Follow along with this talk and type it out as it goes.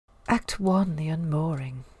Act One The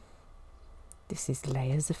Unmooring. This is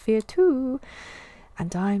Layers of Fear 2,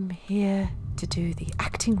 and I'm here to do the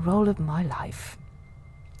acting role of my life.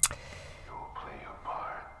 You will play your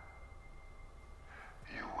part.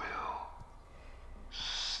 You will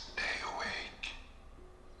stay awake.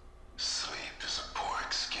 Sleep is a poor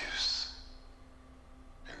excuse.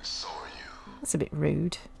 And so are you. That's a bit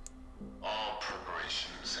rude. All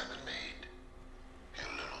preparations have been made. Your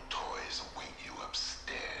little toys await you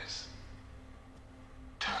upstairs.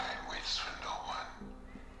 Time waits for no one.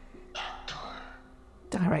 Actor.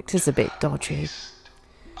 Director's a bit dodgy.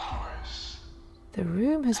 Hours. The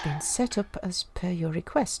room has been set up as per your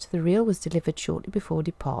request. The reel was delivered shortly before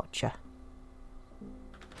departure.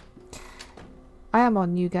 I am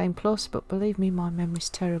on New Game Plus, but believe me, my memory's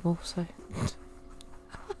terrible, so...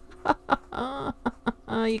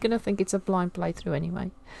 You're going to think it's a blind playthrough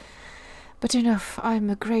anyway. But enough, I'm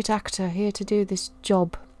a great actor here to do this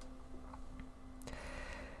job.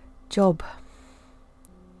 Job.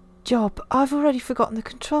 I've already forgotten the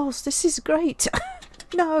controls. This is great.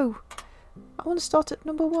 No. I want to start at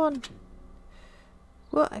number 1.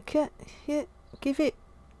 What? I can't... Here, give it...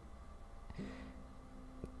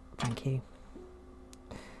 Thank you.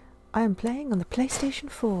 I am playing on the PlayStation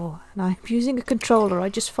 4 and I'm using a controller. I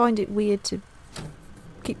just find it weird to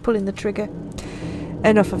keep pulling the trigger.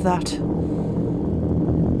 Enough of that.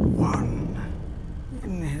 One,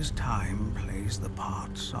 in his time, plays the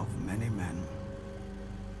parts of many men.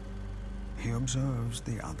 He observes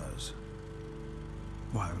the others,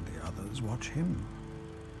 while the others watch him.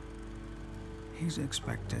 He's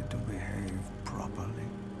expected to behave properly,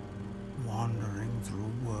 wandering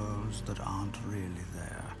through worlds that aren't really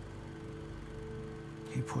there.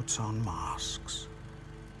 He puts on masks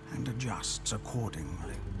and adjusts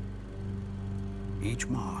accordingly. Each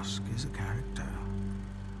mask is a character.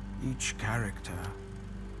 Each character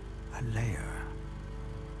a layer.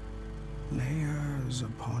 Layers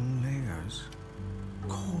upon layers,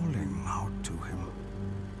 calling out to him.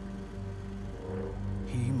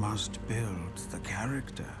 He must build the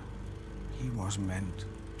character he was meant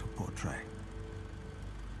to portray,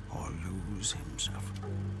 or lose himself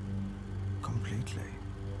completely.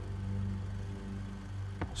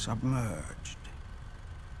 Submerged,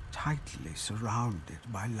 tightly surrounded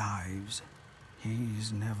by lives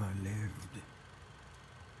he's never lived.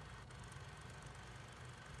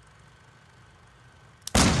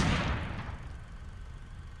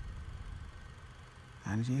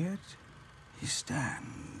 And yet, he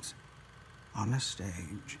stands on a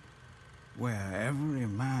stage where every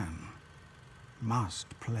man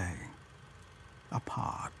must play a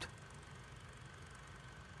part.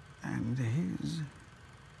 And his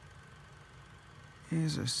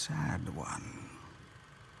is a sad one.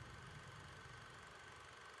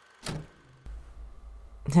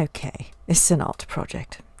 Okay, it's an art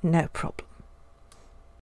project. No problem.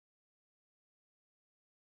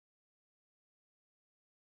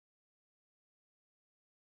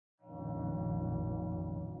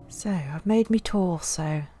 So, I've made me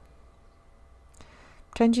torso.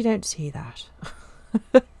 Pretend you don't see that.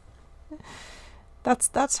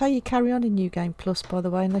 That's how you carry on in New Game Plus, by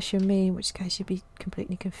the way, unless you're me, in which case you'd be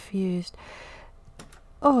completely confused.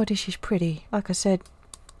 Oh, this is pretty. Like I said,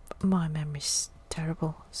 my memory's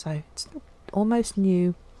terrible, so it's almost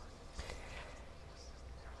new.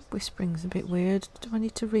 Whispering's a bit weird. Do I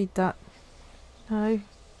need to read that? No.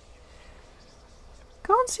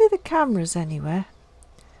 Can't see the cameras anywhere.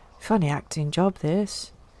 Funny acting job,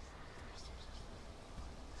 this.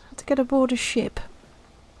 Had to get aboard a ship.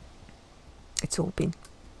 It's all been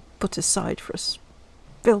put aside for us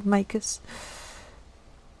filmmakers.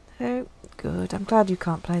 Oh, good. I'm glad you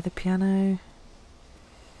can't play the piano.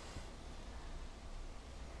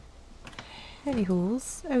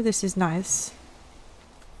 Anyhows, oh, this is nice.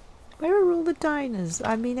 Where are all the diners?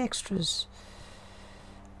 I mean extras.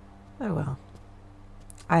 Oh well.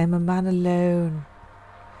 I am a man alone.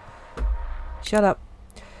 Shut up.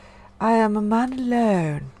 I am a man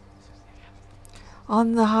alone.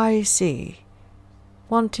 On the high sea.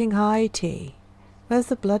 Wanting high tea. Where's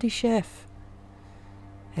the bloody chef?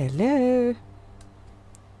 Hello?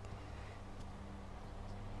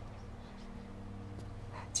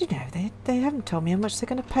 Do you know, they haven't told me how much they're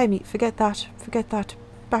going to pay me. Forget that. Forget that.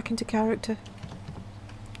 Back into character.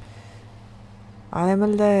 I am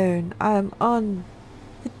alone. I am on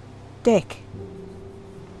the deck.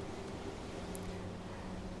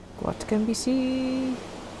 What can we see?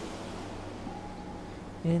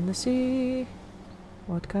 In the sea.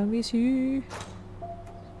 What can we see?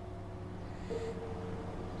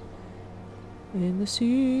 In the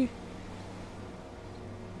sea.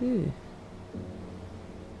 Ooh.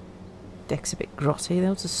 deck's a bit grotty.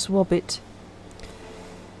 They'll just swab it.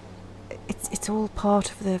 It's all part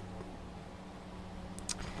of the...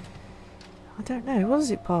 I don't know. What is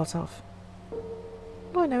it part of?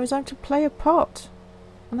 All I know is I'm to play a part.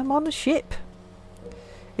 And I'm on a ship.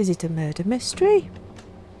 Is it a murder mystery?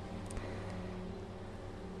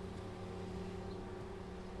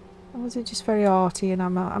 Or was it just very arty and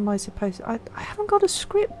am I supposed to... I haven't got a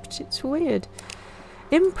script. It's weird.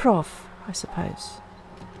 Improv, I suppose.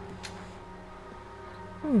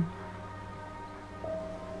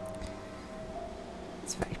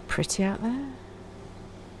 It's very pretty out there.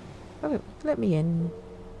 Oh, let me in.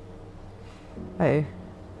 Oh.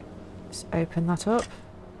 Let's open that up.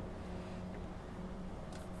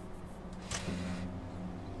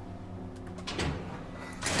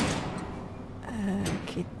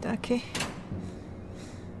 Okay.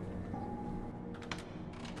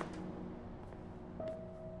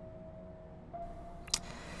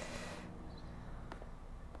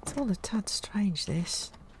 It's all a tad strange,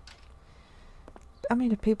 this. I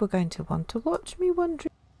mean, are people going to want to watch me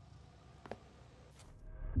wondering?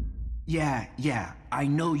 Yeah, I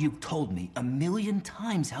know you've told me 1,000,000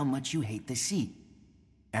 times how much you hate the sea.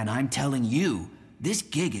 And I'm telling you, this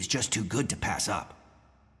gig is just too good to pass up.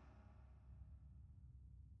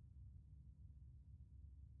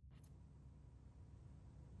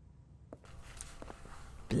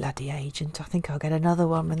 Bloody agent. I think I'll get another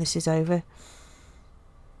one when this is over.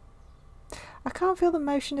 I can't feel the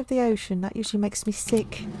motion of the ocean. That usually makes me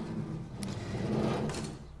sick.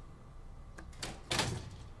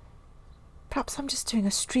 Perhaps I'm just doing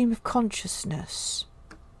a stream of consciousness.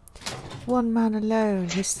 One man alone,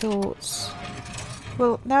 his thoughts.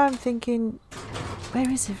 Well, now I'm thinking, where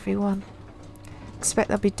is everyone? Expect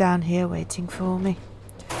they'll be down here waiting for me.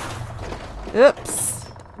 Oops!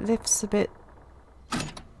 Lift's a bit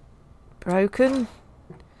broken.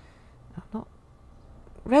 I'm not...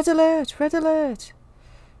 Red alert! Red alert!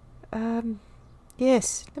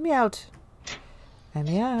 Yes, let me out. Let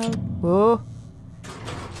me out. Whoa.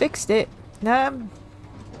 Fixed it. I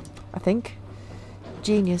think.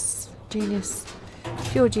 Genius. Genius.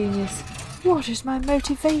 Pure genius. What is my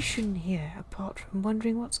motivation here, apart from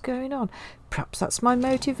wondering what's going on? Perhaps that's my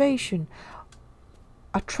motivation.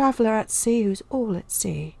 A traveller at sea who's all at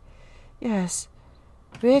sea. Yes.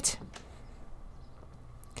 Wait.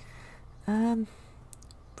 Well,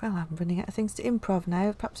 I'm running out of things to improv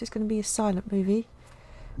now. Perhaps it's going to be a silent movie.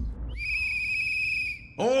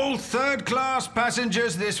 All third-class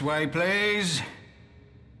passengers this way, please.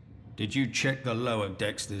 Did you check the lower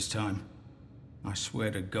decks this time? I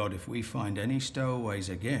swear to God, if we find any stowaways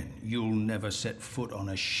again, you'll never set foot on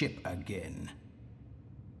a ship again.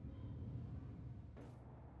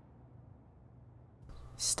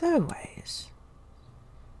 Stowaways?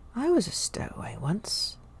 I was a stowaway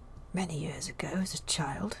once. Many years ago as a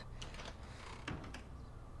child.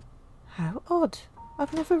 How odd.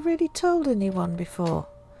 I've never really told anyone before.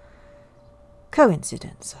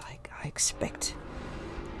 Coincidence, I expect.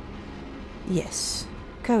 Yes,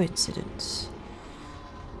 coincidence.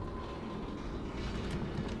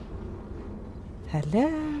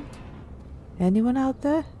 Hello? Anyone out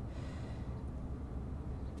there?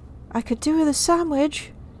 I could do with a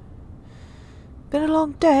sandwich. Been a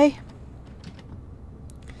long day.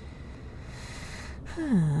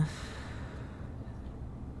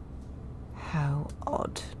 How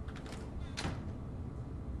odd.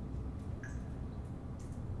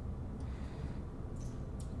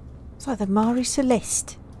 It's like the Marie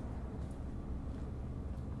Celeste.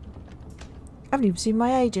 I haven't even seen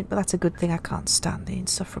my agent, but that's a good thing. I can't stand the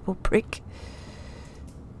insufferable prick.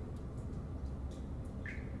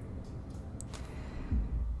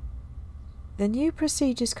 The new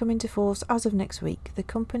procedures come into force as of next week. The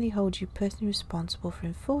company holds you personally responsible for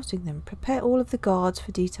enforcing them. Prepare all of the guards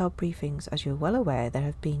for detailed briefings. As you're well aware, there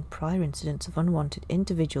have been prior incidents of unwanted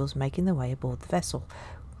individuals making their way aboard the vessel.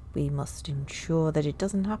 We must ensure that it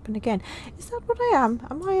doesn't happen again. Is that what I am?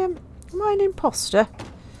 Am I an imposter?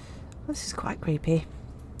 This is quite creepy.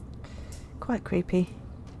 Quite creepy.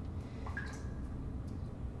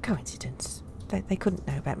 Coincidence. They couldn't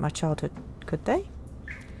know about my childhood, could they?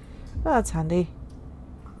 Well, that's handy.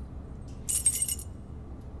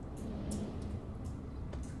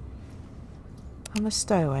 I'm a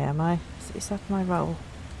stowaway, am I? Is that my role?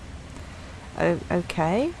 Oh,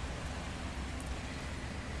 okay.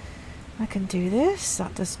 I can do this.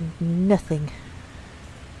 That does nothing.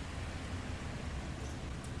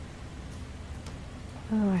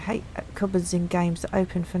 Oh, I hate cupboards in games that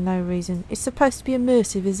open for no reason. It's supposed to be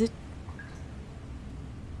immersive, is it?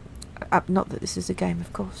 Not that this is a game,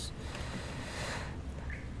 of course.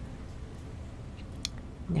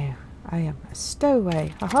 No, I am a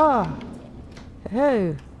stowaway. Haha!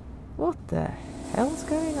 Oh, what the hell's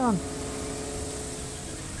going on?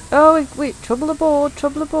 Oh, wait, trouble aboard,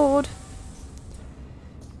 trouble aboard.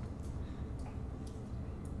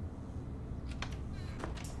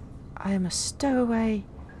 I am a stowaway.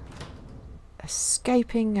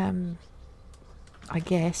 Escaping, I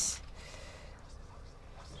guess.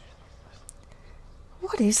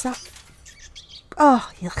 What is that?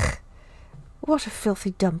 Oh, yuck. What a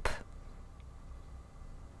filthy dump.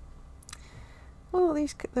 Oh,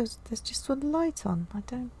 there's just one light on. I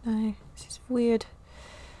don't know. This is weird.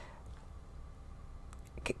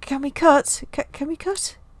 Can we cut? Can we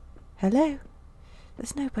cut? Hello?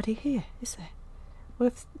 There's nobody here, is there? Well,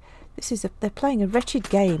 if this is they're playing a wretched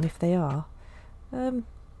game if they are.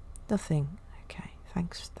 Nothing. Okay,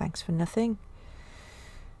 thanks for nothing.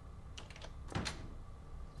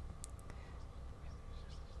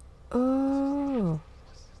 Oh.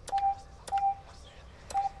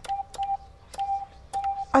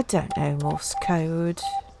 I don't know Morse code.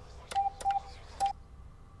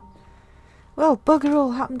 Well, bugger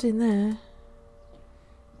all happened in there.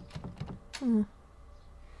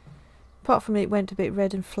 Apart from it went a bit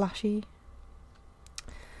red and flashy.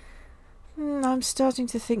 I'm starting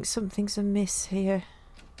to think something's amiss here.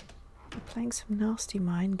 They're playing some nasty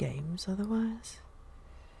mind games otherwise.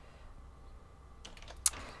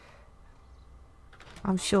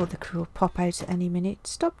 I'm sure the crew will pop out at any minute.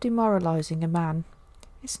 Stop demoralising a man.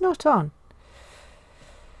 It's not on.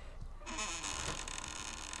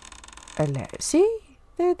 Hello. See?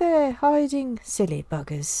 They're there hiding. Silly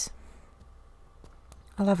buggers.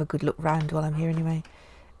 I'll have a good look round while I'm here anyway.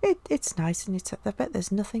 It's nice and I bet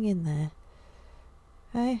there's nothing in there.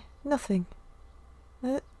 Hey, nothing.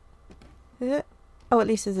 Oh, at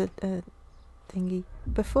least there's a thingy.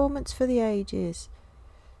 Performance for the ages.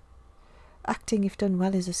 Acting, if done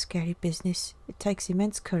well, is a scary business. It takes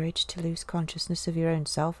immense courage to lose consciousness of your own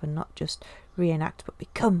self and not just reenact but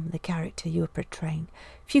become the character you are portraying.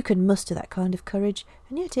 Few can muster that kind of courage,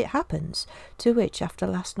 and yet it happens, to which, after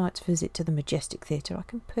last night's visit to the Majestic Theatre, I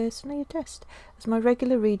can personally attest. As my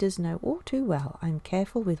regular readers know all too well, I am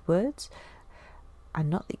careful with words and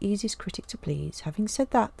not the easiest critic to please. Having said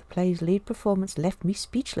that, the play's lead performance left me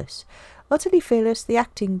speechless. Utterly fearless, the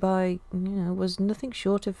acting by, was nothing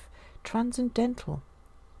short of transcendental.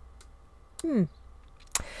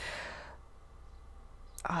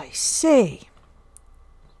 I see.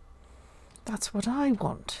 That's what I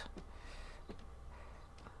want.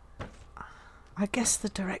 I guess the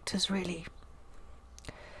director's really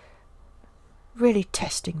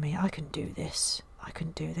testing me. I can do this. I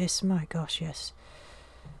can do this. My gosh, yes.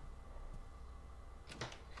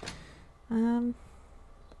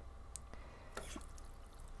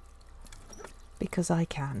 Because I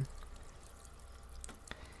can.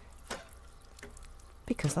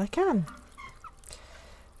 Because I can.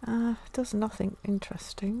 Does nothing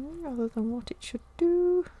interesting other than what it should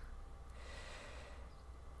do.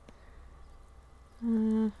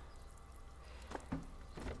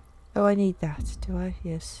 Oh, I need that, do I?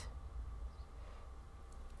 Yes.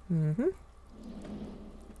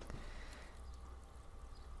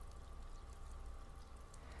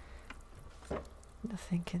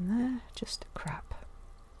 Nothing in there, just crap.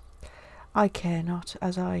 I care not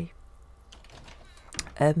as I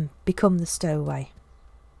become the stowaway.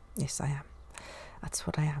 Yes, I am. That's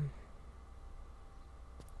what I am.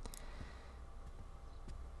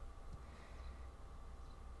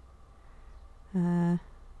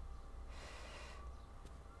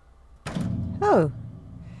 Oh,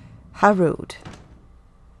 Harold.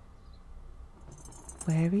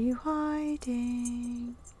 Where are you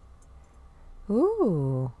hiding?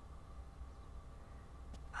 Ooh.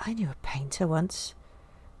 I knew a painter once.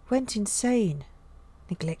 Went insane.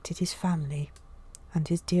 Neglected his family and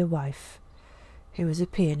his dear wife, who was a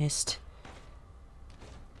pianist.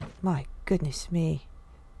 My goodness me.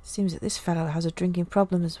 Seems that this fellow has a drinking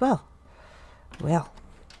problem as well. Well,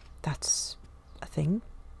 that's a thing.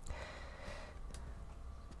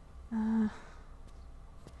 Here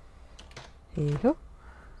you go.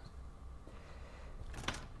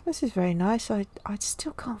 This is very nice. I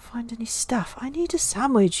still can't find any stuff. I need a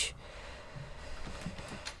sandwich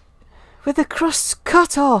with the crust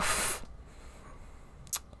cut off.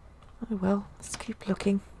 Oh well, let's keep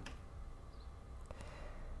looking.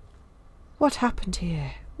 What happened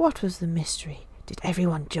here? What was the mystery? Did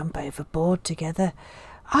everyone jump overboard together?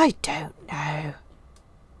 I don't know.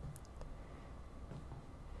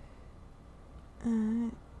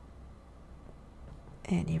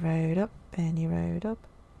 Any road up, any road up.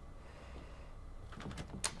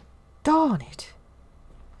 Darn it.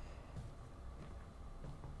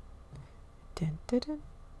 Dun, dun, dun.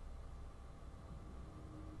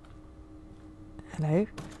 Hello.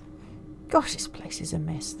 Gosh, this place is a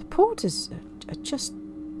mess. The porters are just...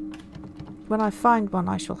 When I find one,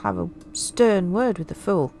 I shall have a stern word with the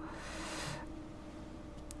fool.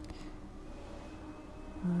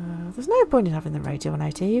 There's no point in having the radio on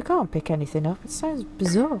out here. You can't pick anything up. It sounds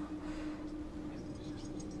bizarre.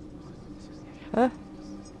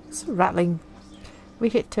 It's a rattling. We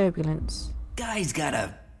hit turbulence. Guy's got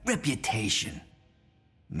a reputation.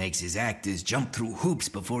 Makes his actors jump through hoops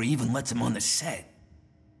before he even lets them on the set.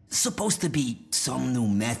 Supposed to be some new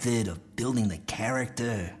method of building the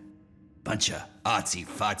character. Bunch of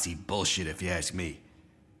artsy-fartsy bullshit if you ask me.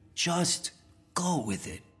 Just go with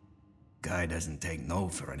it. Guy doesn't take no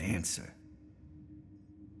for an answer.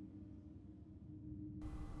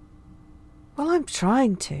 Well, I'm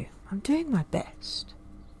trying to. I'm doing my best.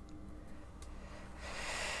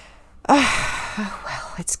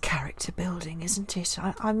 Well, it's character building, isn't it?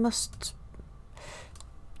 I must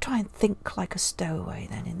try and think like a stowaway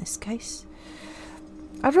then in this case.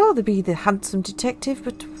 I'd rather be the handsome detective,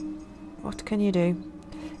 but what can you do?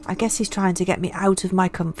 I guess he's trying to get me out of my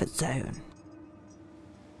comfort zone.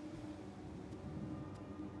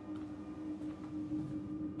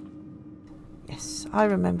 Yes, I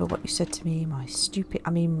remember what you said to me, my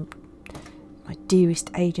dearest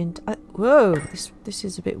agent. Whoa, this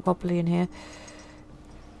is a bit wobbly in here.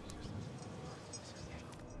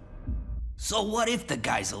 So what if the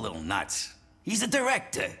guy's a little nuts? He's a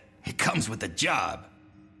director. It comes with the job.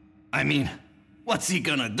 I mean, what's he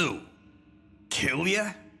gonna do? Kill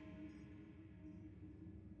ya?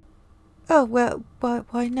 Oh, well,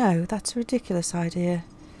 why no, that's a ridiculous idea.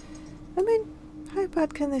 I mean, how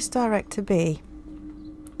bad can this director be?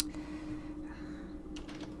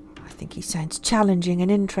 I think he sounds challenging and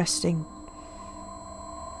interesting.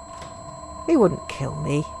 He wouldn't kill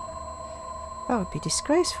me. That would be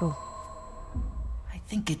disgraceful. I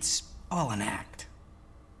think it's all an act.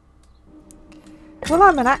 Well,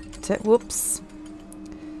 I'm an actor. Whoops.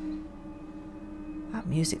 That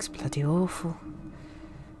music's bloody awful.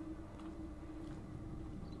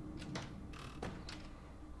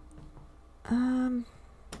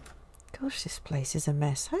 Gosh, this place is a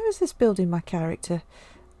mess. How is this building my character?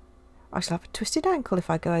 I shall have a twisted ankle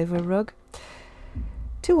if I go over a rug.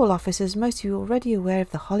 To all officers, most of you are already aware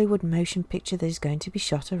of the Hollywood motion picture that is going to be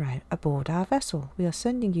shot around aboard our vessel. We are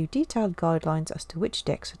sending you detailed guidelines as to which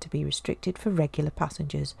decks are to be restricted for regular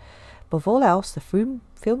passengers. Above all else, the film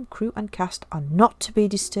crew and cast are not to be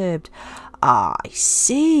disturbed. Ah, I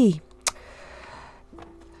see.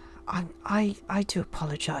 I do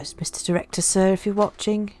apologise, Mr. Director, sir, if you're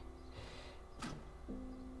watching.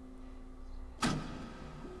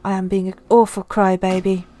 I am being an awful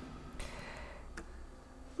crybaby.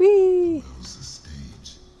 Whee! Close the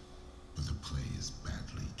stage, but the play is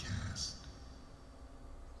badly cast.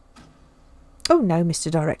 Oh no, Mr.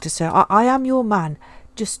 Director, sir. I am your man.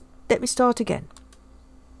 Just let me start again.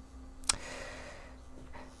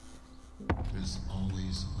 There's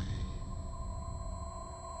always a way.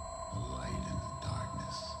 A light in the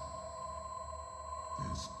darkness.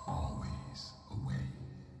 There's always a way.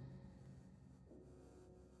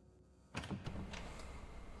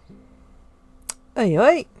 Oi,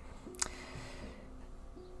 oi.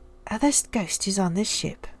 This ghost is on this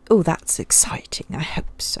ship. Oh, that's exciting. I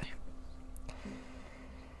hope so.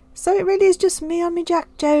 So it really is just me on me Jack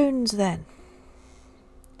Jones then.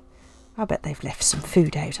 I bet they've left some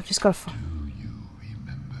food out. I've just got to find... Do you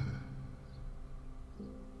remember?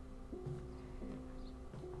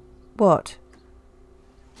 What?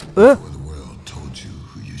 Before the world told you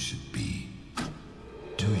who you should be,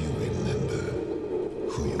 do you remember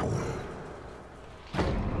who you were?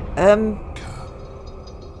 Come.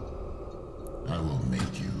 I will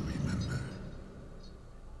make you remember.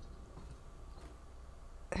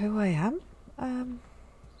 Who I am?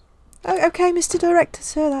 Oh, okay, Mr. Director,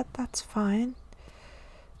 sir, that's fine.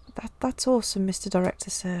 That's awesome, Mr. Director,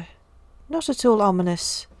 sir. Not at all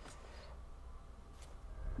ominous.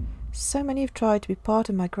 So many have tried to be part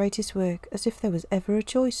of my greatest work, as if there was ever a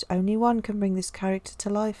choice. Only one can bring this character to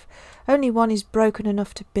life. Only one is broken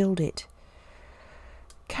enough to build it.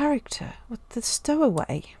 Character? What, the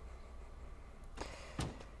stowaway?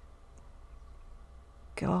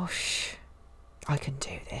 Gosh. I can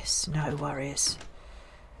do this, no worries.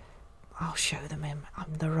 I'll show them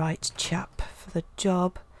I'm the right chap for the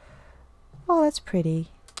job. Oh, that's pretty.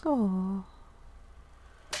 Oh.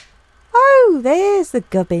 Oh, there's the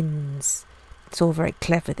gubbins. It's all very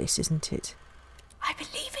clever, this, isn't it? I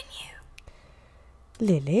believe in you.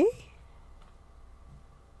 Lily?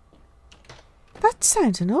 That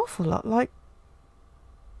sounds an awful lot like...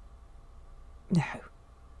 No.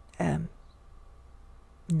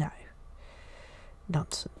 No.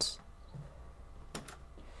 Nonsense.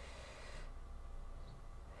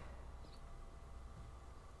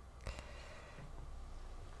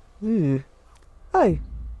 Ooh. Oh.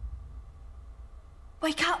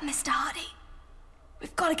 Wake up, Mr. Hardy.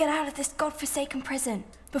 We've got to get out of this godforsaken prison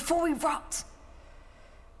before we rot.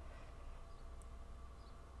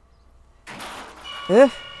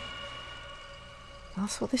 That's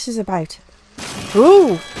what this is about.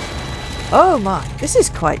 Ooh! Oh my, this is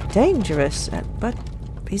quite dangerous. But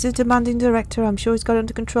he's a demanding director. I'm sure he's got it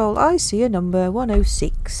under control. I see a number,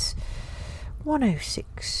 106.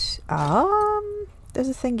 106. There's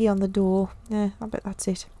a thingy on the door. Yeah, I bet that's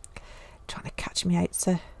it. Trying to catch me out,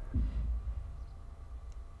 sir.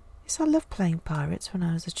 Yes, I loved playing pirates when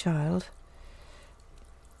I was a child.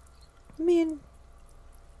 Me and...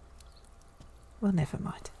 Well, never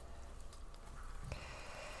mind.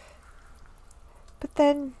 But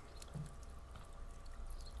then...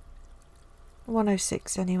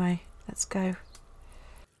 106 anyway. Let's go.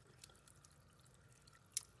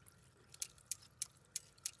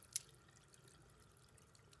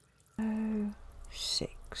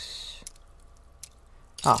 Six.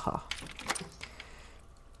 Aha.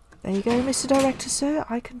 There you go, Mr. Director, sir.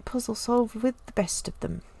 I can puzzle solve with the best of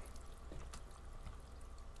them.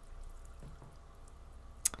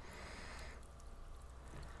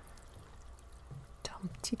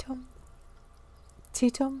 Tom-ti-tom.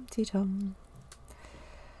 Ti-tom-ti-tom.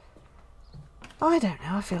 I don't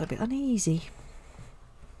know, I feel a bit uneasy.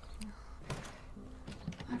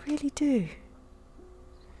 I really do.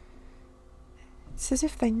 It's as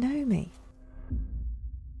if they know me.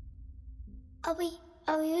 Are we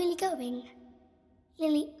really going?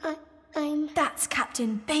 Lily, I'm... That's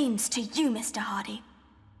Captain Baines to you, Mr. Hardy.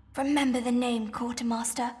 Remember the name,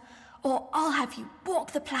 Quartermaster, or I'll have you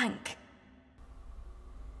walk the plank.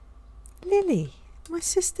 Lily. My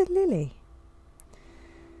sister Lily.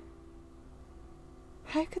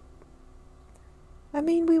 How could... I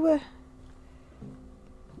mean, we were...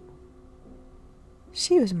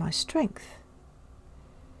 She was my strength.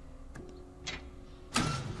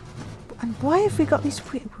 And why have we got these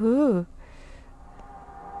weird... Whoa.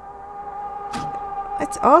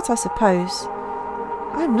 It's art, I suppose.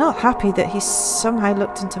 I'm not happy that he's somehow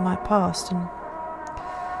looked into my past, and...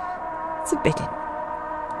 It's a bit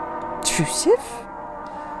intrusive.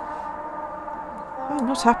 I'm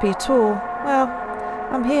not happy at all. Well,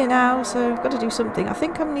 I'm here now, so I've got to do something. I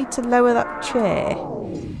think I need to lower that chair.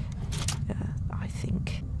 I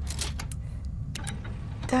think.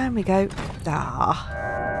 Down we go. Ah.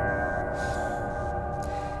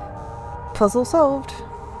 Puzzle solved.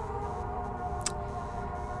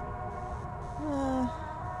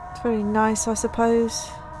 It's very nice, I suppose.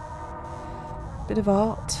 Bit of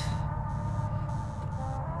art.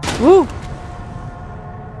 Woo!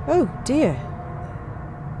 Oh dear.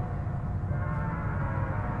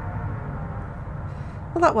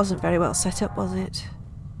 Well, that wasn't very well set up, was it?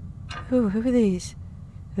 Ooh, who are these?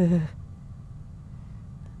 Oh,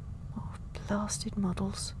 blasted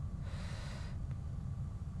models.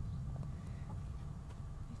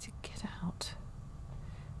 Need to get out.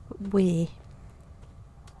 But where?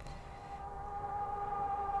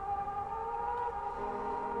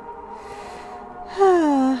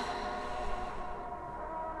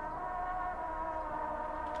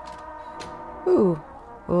 Ooh.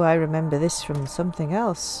 Oh, I remember this from something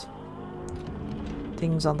else.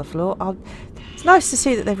 Things on the floor. It's nice to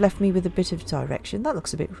see that they've left me with a bit of direction. That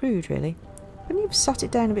looks a bit rude, really. Couldn't you have sat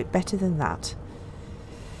it down a bit better than that?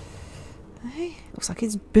 Hey, looks like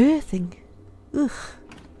it's birthing. Ugh.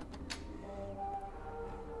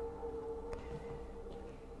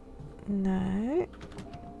 No.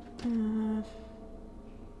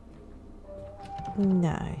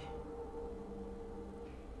 No.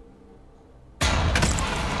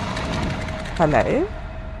 Hello?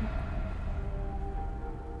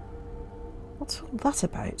 What's all that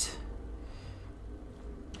about?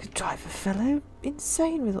 Could drive a fellow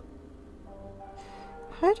insane with...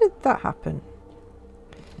 How did that happen?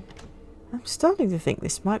 I'm starting to think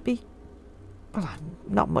this might be... Well, I'm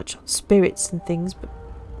not much on spirits and things, but...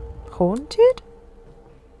 Haunted?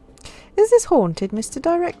 Is this haunted, Mr.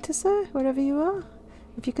 Director, sir? Wherever you are?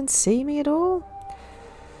 If you can see me at all?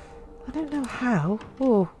 I don't know how.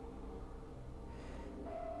 Oh.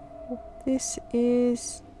 This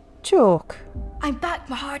is chalk. I'm back,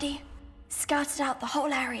 Mahardy. Scouted out the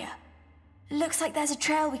whole area. Looks like there's a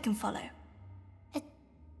trail we can follow. A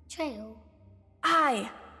trail?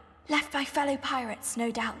 Aye. Left by fellow pirates,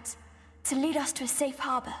 no doubt. To lead us to a safe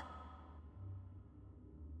harbour.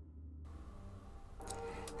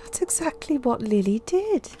 That's That's exactly what Lily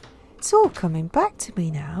did. It's all coming back to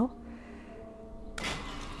me now.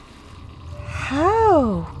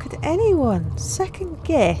 How could anyone second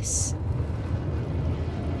guess?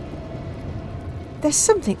 There's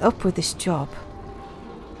something up with this job.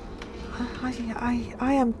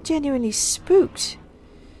 I am genuinely spooked.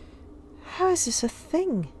 How is this a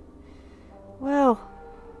thing? Well,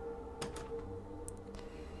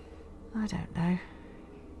 I don't know.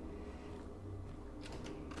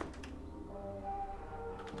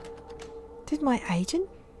 Did my agent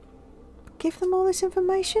give them all this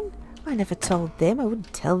information? I never told them. I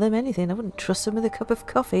wouldn't tell them anything. I wouldn't trust them with a cup of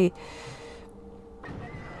coffee.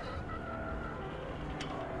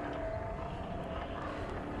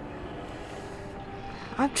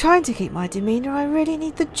 I'm trying to keep my demeanour. I really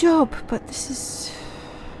need the job, but this is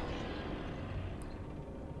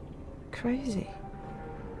crazy.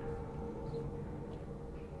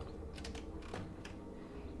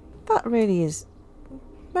 That really is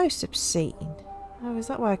most obscene. Oh, is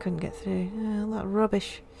that why I couldn't get through? Oh, that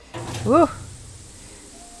rubbish. Whoa!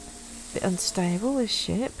 Bit unstable, this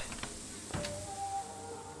ship.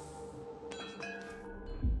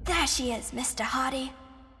 There she is, Mr. Hardy.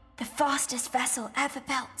 The fastest vessel ever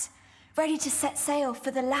built, ready to set sail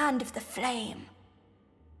for the land of the flame.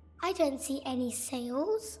 I don't see any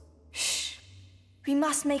sails. Shh! We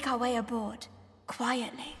must make our way aboard,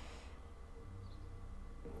 quietly.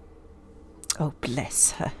 Oh,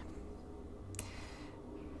 bless her.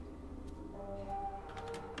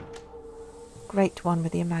 Great one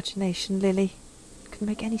with the imagination, Lily. Can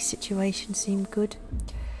make any situation seem good.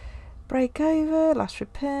 Break over, last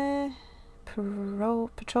repair.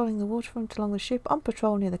 Patrolling the waterfront along the ship. On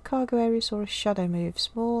patrol near the cargo area, saw a shadow move.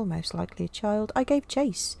 Small, most likely a child. I gave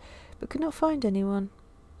chase, but could not find anyone.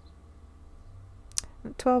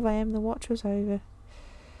 At 12 AM the watch was over.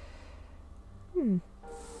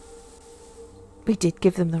 We did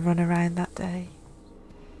give them the runaround that day.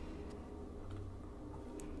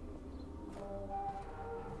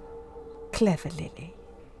 Clever Lily.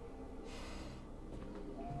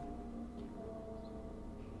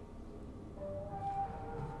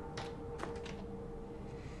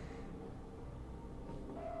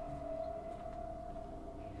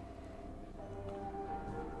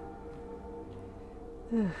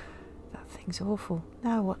 Ugh, that thing's awful.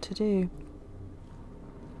 Now what to do?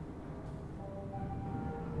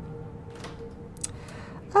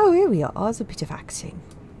 Oh, here we are. There's a bit of acting.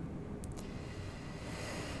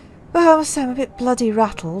 Well, I must say I'm a bit bloody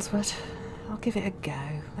rattled, but I'll give it a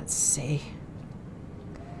go. Let's see.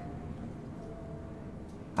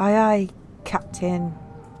 Aye, aye, Captain.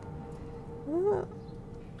 Not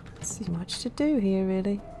see much to do here,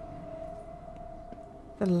 really.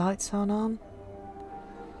 The lights aren't on.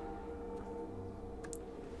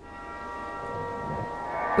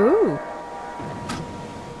 Ooh.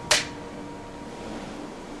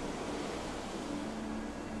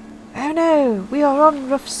 Oh no, we are on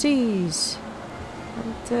rough seas.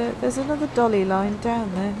 And there's another dolly line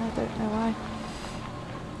down there. I don't know why.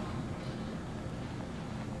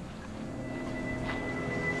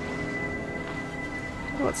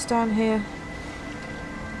 What's down here?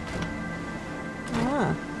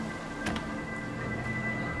 Ah.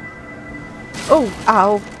 Oh,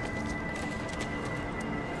 ow.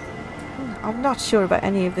 I'm not sure about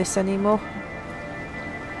any of this anymore.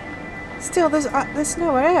 Still, there's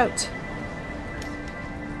nowhere out.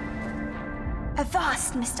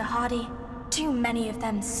 Avast, Mr. Hardy. Too many of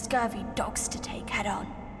them scurvy dogs to take head on.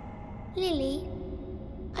 Lily,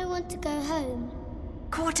 I want to go home.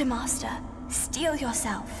 Quartermaster, steel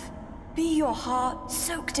yourself. Be your heart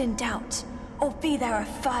soaked in doubt, or be there a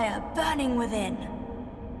fire burning within.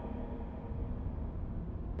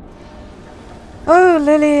 Oh,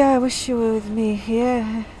 Lily, I wish you were with me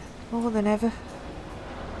here more than ever.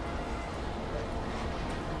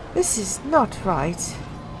 This is not right.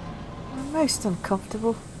 I'm most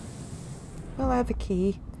uncomfortable. Will I have a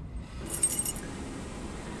key?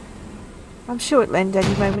 I'm sure it'll end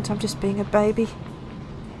any moment. I'm just being a baby.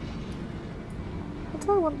 What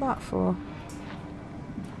do I want that for?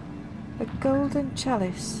 A golden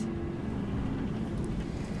chalice.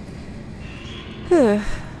 Ugh.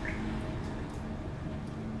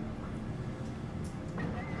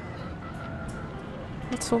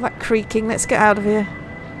 What's all that creaking? Let's get out of here.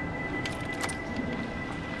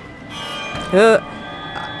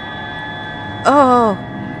 Oh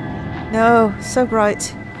no, so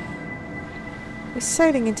bright. We're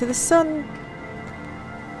sailing into the sun.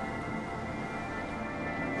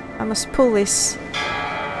 I must pull this.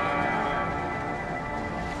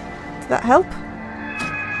 Did that help?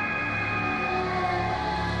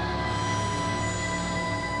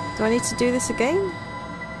 Do I need to do this again?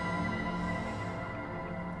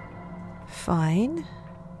 Fine.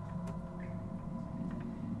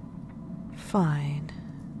 Fine.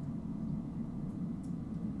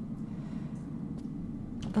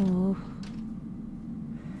 Oh.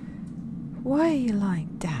 Why are you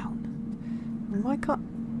lying down? Why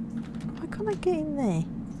can't I get in there?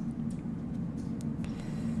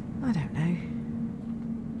 I don't know.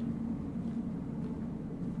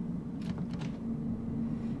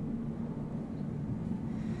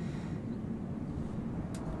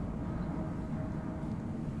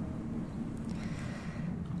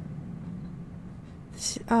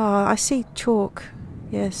 Ah, I see chalk.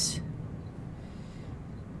 Yes.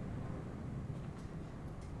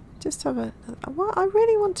 Just have a... Well, I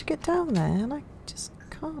really want to get down there and I just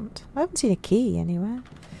can't. I haven't seen a key anywhere.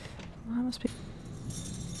 Well, I must be...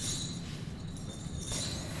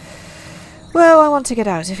 Well, I want to get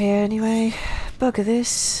out of here anyway. Bugger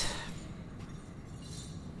this.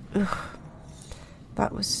 Ugh.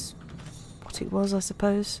 That was what it was, I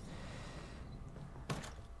suppose.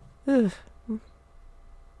 Ugh.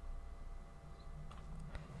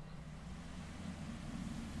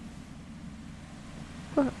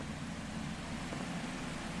 What?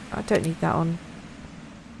 I don't need that on.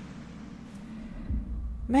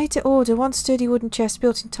 Made to order, one sturdy wooden chest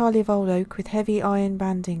built entirely of old oak with heavy iron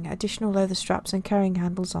banding, additional leather straps and carrying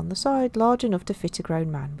handles on the side, large enough to fit a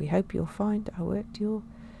grown man. We hope you'll find our work to your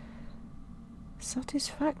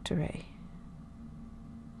satisfactory.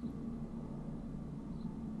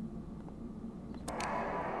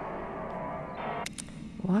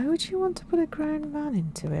 Why would you want to put a grown man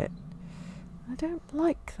into it? I don't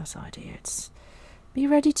like that idea. It's be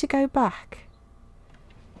ready to go back.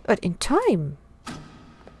 But in time?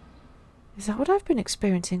 Is that what I've been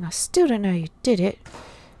experiencing? I still don't know you did it.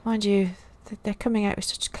 Mind you, they're coming out with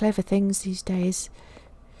such clever things these days.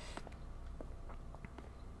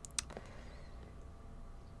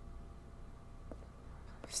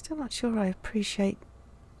 Still not sure I appreciate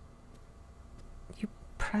you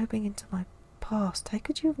probing into my past. How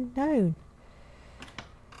could you have known?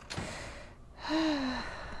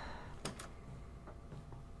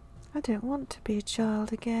 I don't want to be a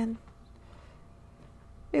child again.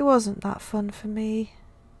 It wasn't that fun for me.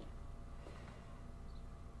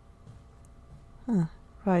 Huh,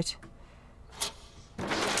 right.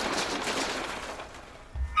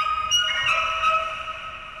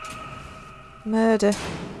 Murder.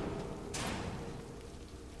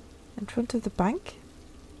 In front of the bank?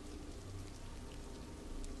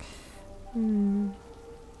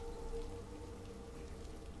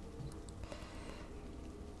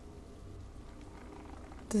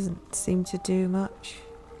 Doesn't seem to do much.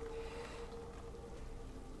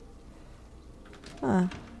 Ah,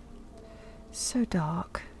 so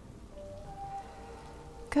dark.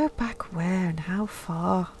 Go back where and how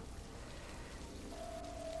far?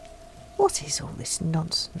 What is all this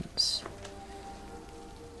nonsense?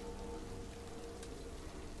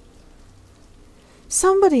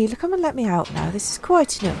 Somebody, come and let me out now. This is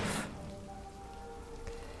quite enough.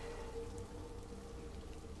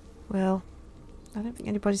 Well, I don't think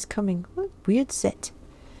anybody's coming. What a weird set.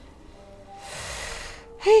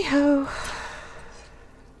 Hey ho.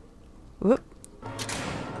 Whoop.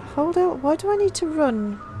 Hold out. Why do I need to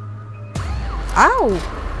run? Ow!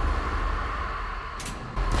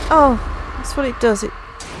 Oh, that's what it does. It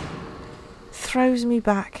throws me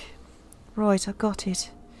back. Right, I got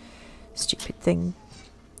it. Stupid thing.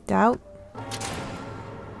 Out.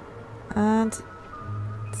 And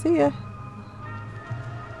see ya.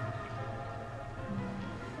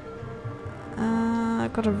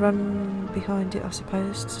 I've got to run behind it, I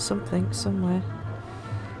suppose, to something, somewhere.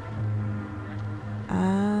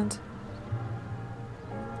 And...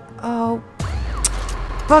 oh,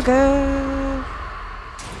 bugger!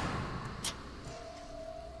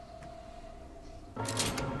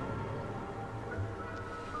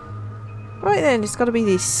 Right then, it's got to be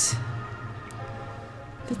this.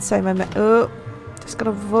 Did say my oh, just got to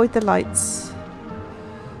avoid the lights.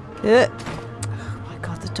 Oh my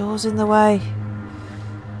god, the door's in the way.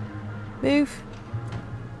 Move.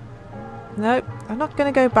 Nope, I'm not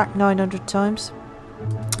going to go back 900 times.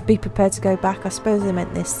 Be prepared to go back. I suppose they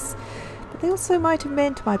meant this, but they also might have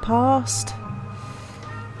meant my past.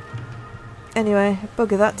 Anyway,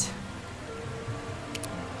 bugger that.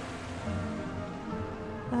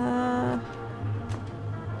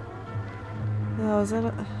 Oh, is that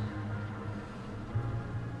a...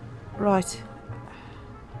 right.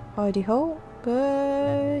 Hidey hole.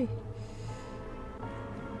 Bye.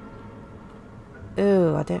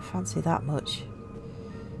 Oh, I don't fancy that much.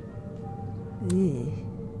 Ew.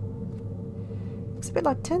 Looks a bit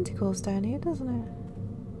like tentacles down here, doesn't it?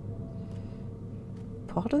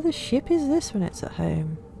 Part of the ship is this when it's at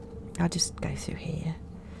home. I'll just go through here.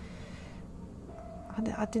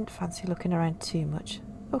 I didn't fancy looking around too much.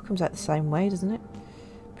 Oh, it comes out the same way, doesn't it?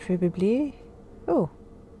 Probably. Oh.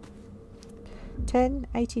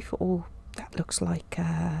 1084. Oh, that looks like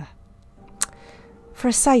for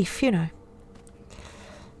a safe, you know.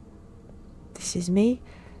 This is me.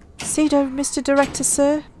 Cedo, Mr. Director,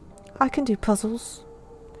 sir. I can do puzzles.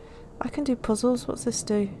 I can do puzzles. What's this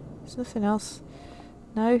do? There's nothing else.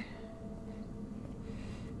 No.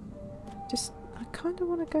 Just, I kind of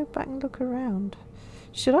want to go back and look around.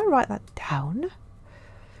 Should I write that down?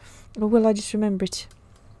 Or will I just remember it?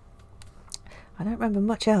 I don't remember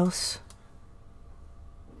much else.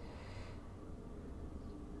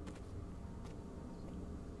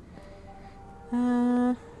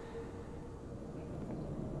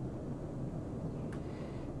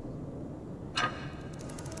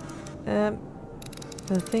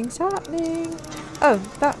 Nothing's happening. Oh,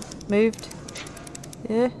 that moved.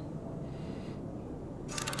 Yeah.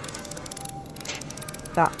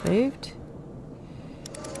 That moved.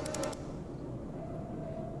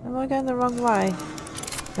 Am I going the wrong way?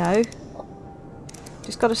 No.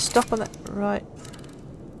 Just got to stop on that. Right.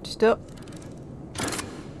 Stop.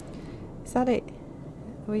 Is that it?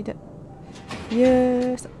 We do.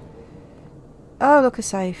 Yes. Oh, look, a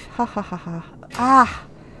safe. Ha ha ha ha. Ah!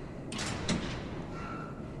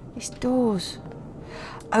 These doors.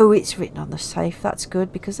 Oh, it's written on the safe. That's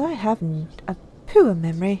good because I have a poor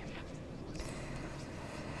memory.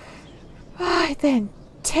 Right then.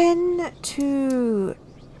 10 to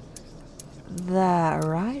there,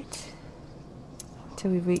 right?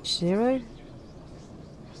 Till we reach 0.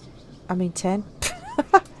 I mean 10.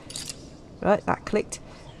 Right, that clicked.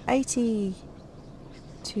 80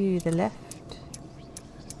 to the left.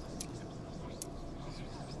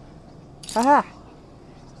 Aha!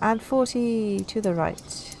 And 40 to the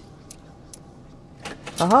right.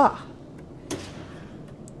 Aha!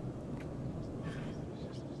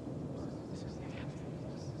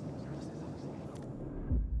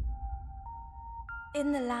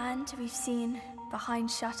 In the land we've seen behind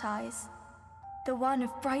shut eyes, the one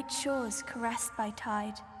of bright shores caressed by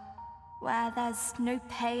tide, where there's no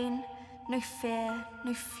pain, no fear,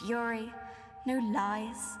 no fury, no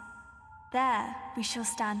lies. There we shall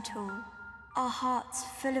stand tall, our hearts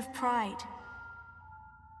full of pride.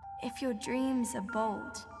 If your dreams are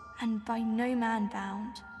bold and by no man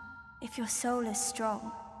bound, if your soul is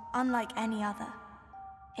strong, unlike any other,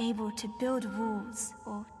 able to build walls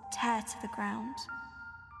or tear to the ground,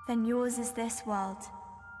 then yours is this world,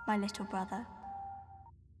 my little brother.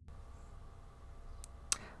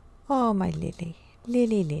 Oh, my Lily.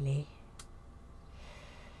 Lily, Lily.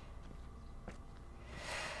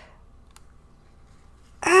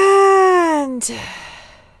 And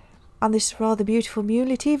on this rather beautiful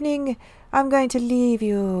moonlit evening, I'm going to leave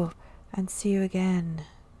you and see you again.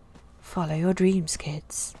 Follow your dreams,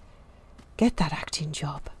 kids. Get that acting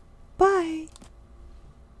job. Bye.